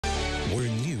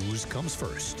news comes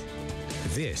first.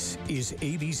 This is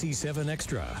ABC-7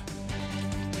 Extra.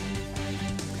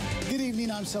 Good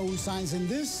evening, I'm Saul Sainz, and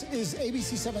this is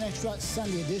ABC-7 Extra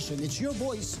Sunday edition. It's your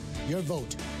voice, your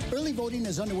vote. Early voting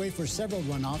is underway for several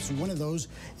runoffs. One of those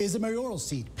is the mayoral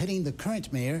seat, pitting the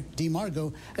current mayor, Dee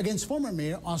Margo, against former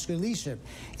mayor Oscar Leisure.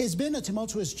 It's been a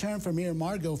tumultuous term for Mayor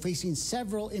Margo, facing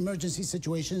several emergency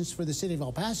situations for the city of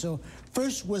El Paso.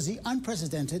 First was the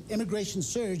unprecedented immigration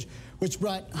surge, which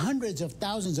brought hundreds of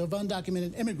thousands of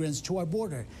undocumented immigrants to our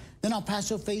border. Then El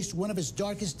Paso faced one of its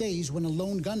darkest days when a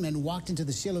lone gunman walked into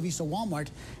the Cielo Vista Walmart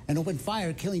and opened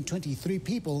fire, killing 23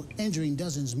 people, injuring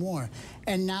dozens more.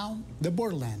 And now the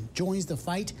borderland joins the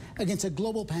fight against a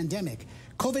global pandemic.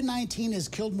 COVID-19 has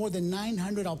killed more than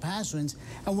 900 El Pasoans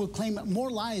and will claim more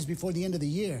lives before the end of the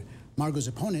year. Margo's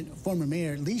opponent, former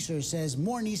Mayor Leisure, says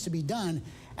more needs to be done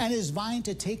and is vying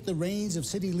to take the reins of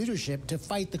city leadership to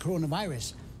fight the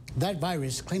coronavirus. That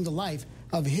virus claimed the life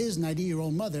of his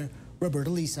 90-year-old mother,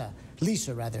 Roberta Lisa.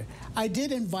 I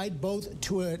did invite both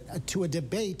to a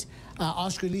debate.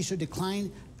 Oscar Leisure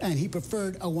declined, and he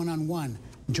preferred a one-on-one.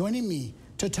 Joining me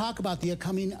to talk about the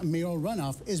upcoming mayoral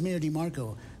runoff is Mayor Dee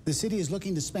Margo. The city is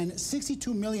looking to spend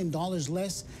 $62 million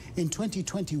less in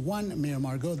 2021, Mayor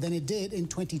Margo, than it did in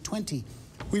 2020.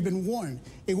 We've been warned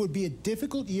it would be a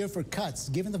difficult year for cuts,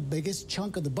 given the biggest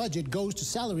chunk of the budget goes to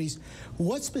salaries.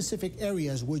 What specific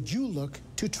areas would you look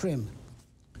to trim?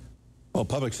 Well,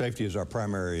 public safety is our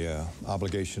primary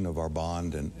obligation of our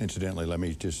bond, and incidentally, let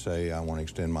me just say I want to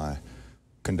extend my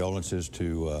condolences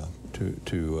to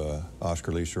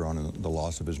Oscar Leisure on the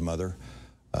loss of his mother.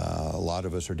 A lot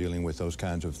of us are dealing with those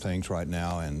kinds of things right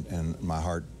now, and my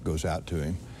heart goes out to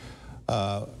him.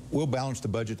 We'll balance the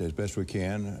budget as best we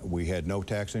can. We had no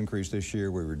tax increase this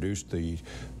year. We reduced the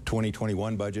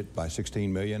 2021 budget by $16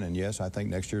 million, and yes, I think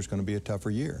next year is going to be a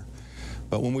tougher year.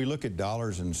 But when we look at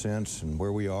dollars and cents and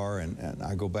where we are, and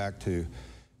I go back to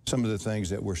some of the things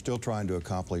that we're still trying to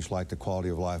accomplish, like the quality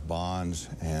of life bonds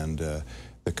and the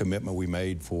commitment we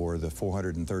made for the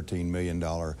 $413 million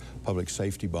public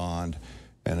safety bond.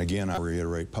 And again, I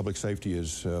reiterate, public safety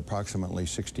is approximately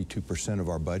 62% of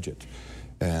our budget.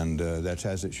 And that's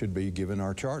as it should be given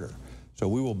our charter. So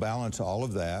we will balance all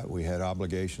of that. We had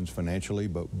obligations financially,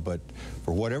 but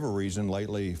for whatever reason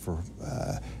lately,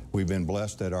 we've been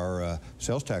blessed that our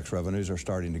sales tax revenues are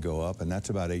starting to go up, and that's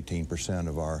about 18%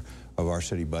 of our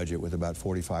city budget, with about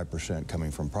 45% coming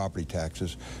from property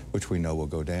taxes, which we know will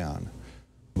go down.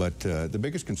 But the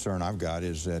biggest concern I've got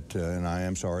is that, and I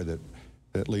am sorry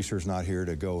that Lisa's not here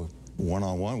to go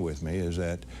one-on-one with me, is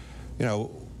that, you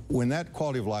know, when that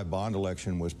quality of life bond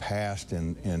election was passed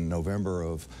in November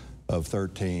of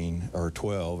 13 or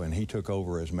 12, and he took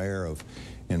over as mayor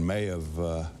in May of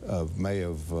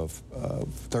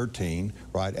 13,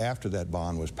 right after that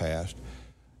bond was passed,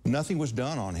 nothing was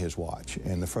done on his watch.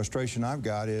 And the frustration I've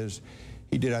got is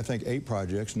he did, I think, 8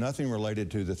 projects, nothing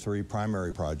related to the 3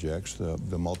 primary projects, the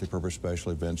Multipurpose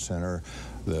Special Events Center,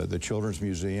 the Children's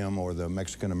Museum, or the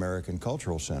Mexican-American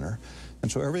Cultural Center.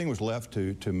 And so everything was left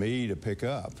to me to pick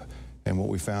up. And what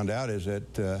we found out is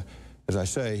that, as I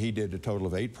say, he did a total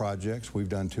of 8 projects. We've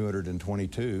done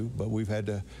 222, but we've had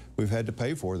to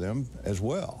pay for them as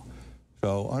well.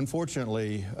 So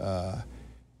unfortunately,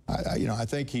 I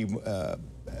think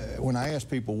when I ask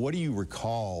people, what do you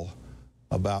recall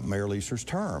about Mayor Leisure's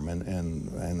term,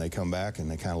 and they come back and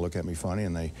they kind of look at me funny,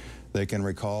 and they can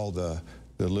recall the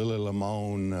Lily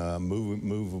Limon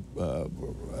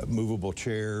movable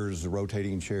chairs, the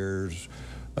rotating chairs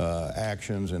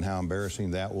actions, and how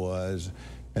embarrassing that was.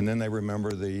 And then they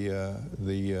remember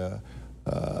the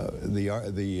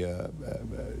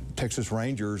Texas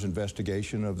Rangers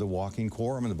investigation of the walking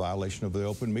quorum and the violation of the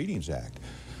Open Meetings Act.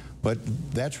 But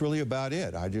that's really about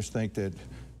it. I just think that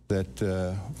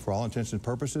for all intents and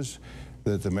purposes,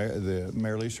 that the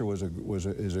Mayor Leisure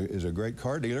is a great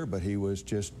car dealer, but he was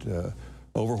just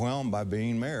overwhelmed by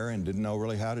being mayor and didn't know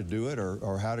really how to do it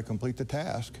or how to complete the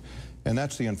task. And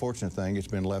that's the unfortunate thing. It's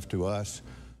been left to us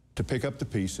to pick up the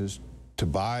pieces, to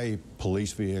buy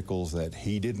police vehicles that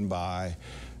he didn't buy,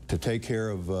 to take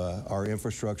care of our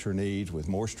infrastructure needs with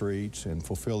more streets and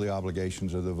fulfill the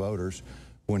obligations of the voters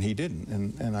when he didn't.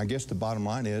 And I guess the bottom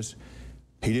line is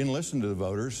he didn't listen to the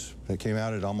voters. They came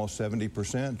out at almost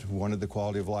 70%, wanted the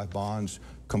quality of life bonds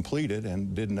completed,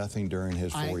 and did nothing during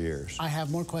his 4 years. I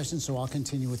have more questions, so I'll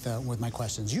continue with my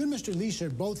questions. You and Mr. Leisure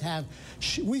both have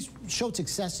we showed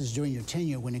successes during your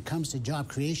tenure when it comes to job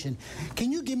creation.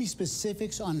 Can you give me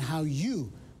specifics on how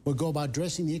you will go about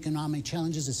addressing the economic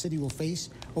challenges the city will face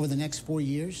over the next 4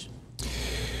 years?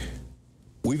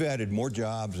 We've added more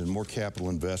jobs and more capital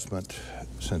investment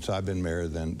since I've been mayor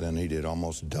than he did,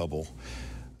 almost double.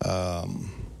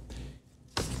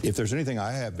 If there's anything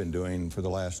I have been doing for the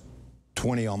last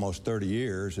 20, almost 30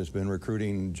 years, it's been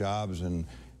recruiting jobs and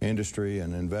industry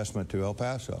and investment to El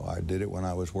Paso. I did it when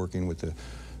I was working with the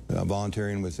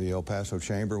volunteering with the El Paso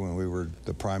Chamber when we were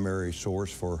the primary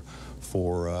source for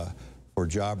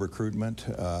job recruitment.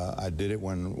 I did it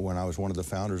when I was one of the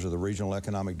founders of the Regional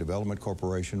Economic Development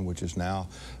Corporation, which is now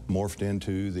morphed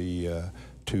into the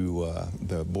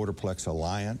Borderplex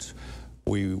Alliance.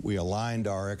 We aligned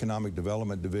our economic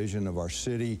development division of our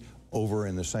city over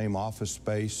in the same office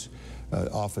space,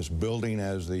 office building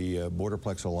as the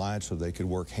Borderplex Alliance, so they could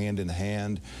work hand in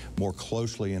hand more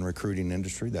closely in recruiting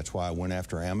industry. That's why I went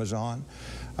after Amazon.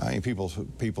 I mean,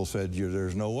 people said,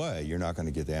 there's no way you're not going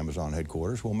to get the Amazon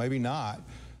headquarters. Well, maybe not,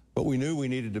 but we knew we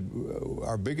needed to,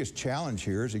 our biggest challenge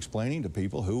here is explaining to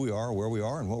people who we are, where we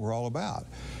are, and what we're all about.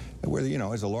 We're, you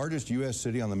know, as the largest U.S.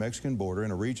 city on the Mexican border in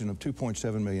a region of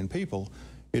 2.7 million people,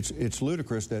 it's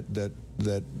ludicrous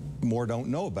that more don't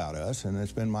know about us, and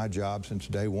it's been my job since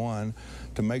day one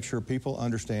to make sure people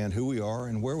understand who we are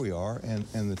and where we are,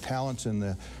 and the talents and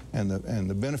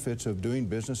the benefits of doing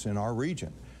business in our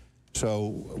region. So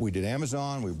we did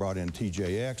Amazon. We brought in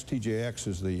TJX. TJX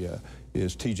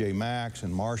is TJ Maxx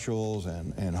and Marshalls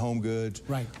and Home Goods.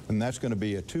 Right. And that's going to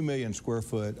be a 2 million square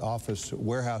foot office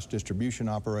warehouse distribution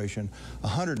operation,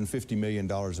 $150 million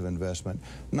of investment,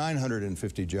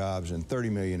 950 jobs, and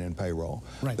 $30 million in payroll.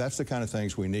 Right. That's the kind of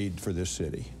things we need for this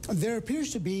city. There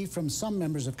appears to be, from some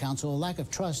members of council, a lack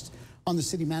of trust on the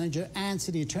city manager and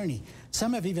city attorney.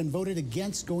 Some have even voted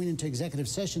against going into executive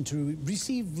session to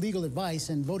receive legal advice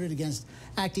and voted against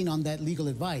acting on that legal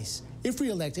advice. If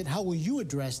reelected, how will you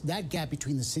address that gap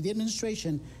between the city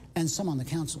administration and some on the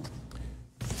council?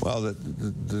 Well,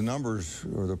 the numbers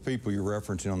or the people you're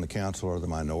referencing on the council are the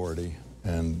minority,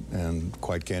 and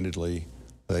quite candidly,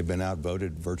 they've been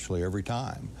outvoted virtually every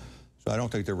time. So I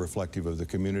don't think they're reflective of the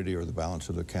community or the balance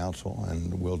of the council,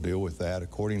 and we'll deal with that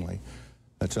accordingly.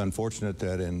 It's unfortunate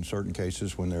that in certain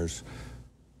cases when there's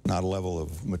not a level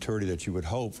of maturity that you would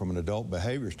hope from an adult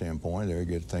behavior standpoint,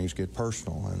 things get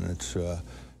personal, and that's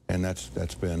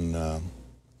been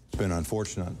it's been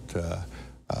unfortunate.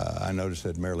 I noticed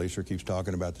that Mayor Leeser keeps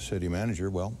talking about the city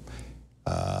manager. Well,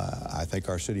 I think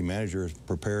our city manager has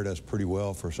prepared us pretty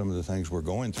well for some of the things we're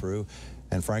going through,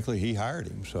 and frankly, he hired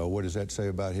him. So what does that say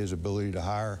about his ability to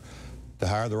hire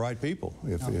the right people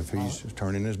if he's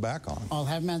turning his back on them? I'll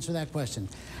have him answer that question.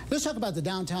 Let's talk about the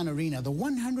downtown arena. The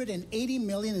 $180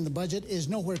 million in the budget is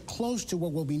nowhere close to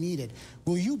what will be needed.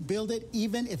 Will you build it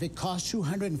even if it costs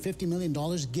 $250 million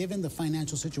given the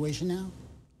financial situation now?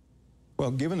 Well,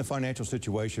 given the financial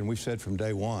situation, we've said from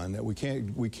day one that we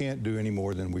can't do any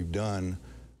more than we've done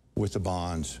with the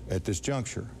bonds at this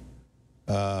juncture.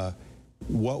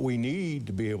 What we need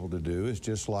to be able to do is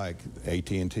just like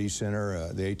AT&T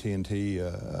Center, the AT&T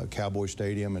Cowboy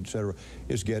Stadium, et cetera,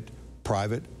 is get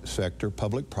private sector,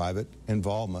 public-private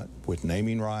involvement with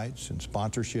naming rights and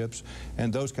sponsorships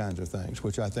and those kinds of things,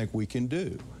 which I think we can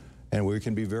do. And we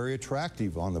can be very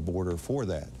attractive on the border for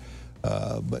that.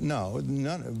 But no,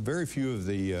 very few of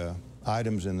the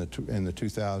items in the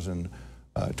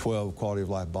 2012 Quality of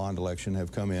Life bond election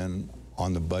have come in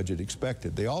on the budget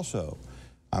expected. They also,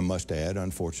 I must add,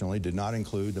 unfortunately, did not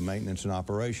include the maintenance and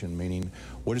operation, meaning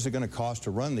what is it going to cost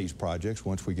to run these projects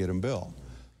once we get them built?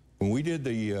 When we did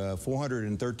the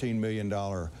 $413 million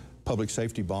public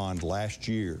safety bond last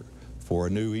year for a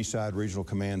new East Side Regional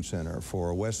Command Center, for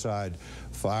a West Side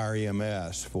Fire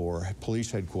EMS, for police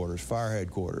headquarters, fire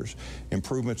headquarters,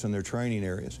 improvements in their training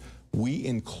areas, we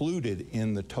included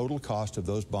in the total cost of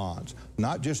those bonds,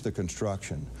 not just the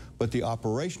construction, but the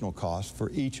operational cost for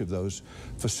each of those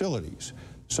facilities.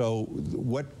 So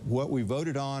what we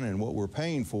voted on and what we're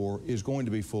paying for is going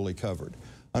to be fully covered.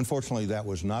 Unfortunately, that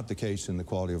was not the case in the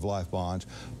quality of life bonds,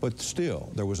 but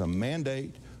still, there was a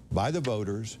mandate by the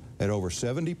voters at over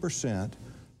 70%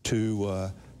 to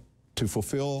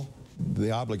fulfill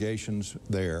the obligations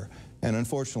there. And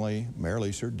unfortunately, Mayor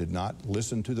Leeser did not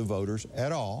listen to the voters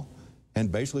at all and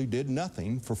basically did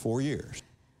nothing for 4 years.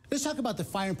 Let's talk about the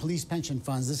fire and police pension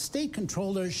funds. The state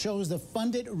controller shows the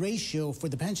funded ratio for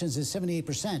the pensions is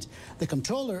 78%. The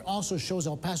comptroller also shows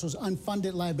El Paso's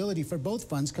unfunded liability for both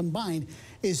funds combined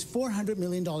is $400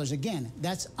 million. Again,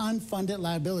 that's unfunded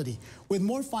liability. With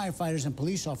more firefighters and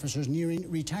police officers nearing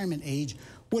retirement age,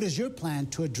 what is your plan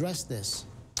to address this?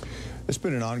 It's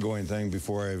been an ongoing thing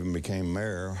before I even became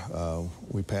mayor.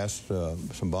 We passed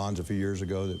some bonds a few years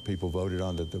ago that people voted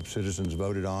on, that the citizens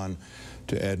voted on,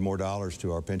 to add more dollars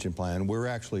to our pension plan. We're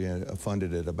actually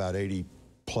funded at about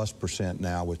 80+%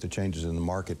 now with the changes in the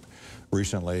market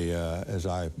recently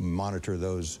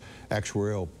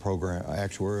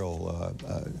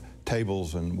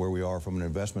tables and where we are from an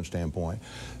investment standpoint.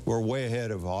 We're way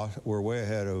ahead of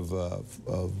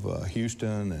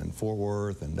Houston and Fort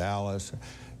Worth and Dallas,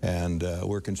 and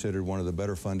we're considered one of the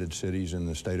better funded cities in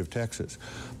the state of Texas.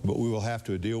 But we will have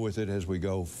to deal with it as we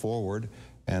go forward,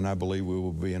 and I believe we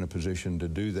will be in a position to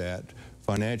do that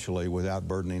financially without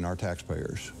burdening our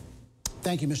taxpayers.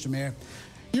 Thank you, Mr. Mayor.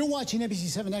 You're watching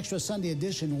ABC-7 Extra Sunday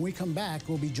Edition. When we come back,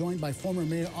 we'll be joined by former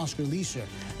Mayor Oscar Leeser.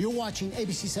 You're watching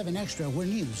ABC-7 Extra, where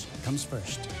news comes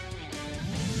first.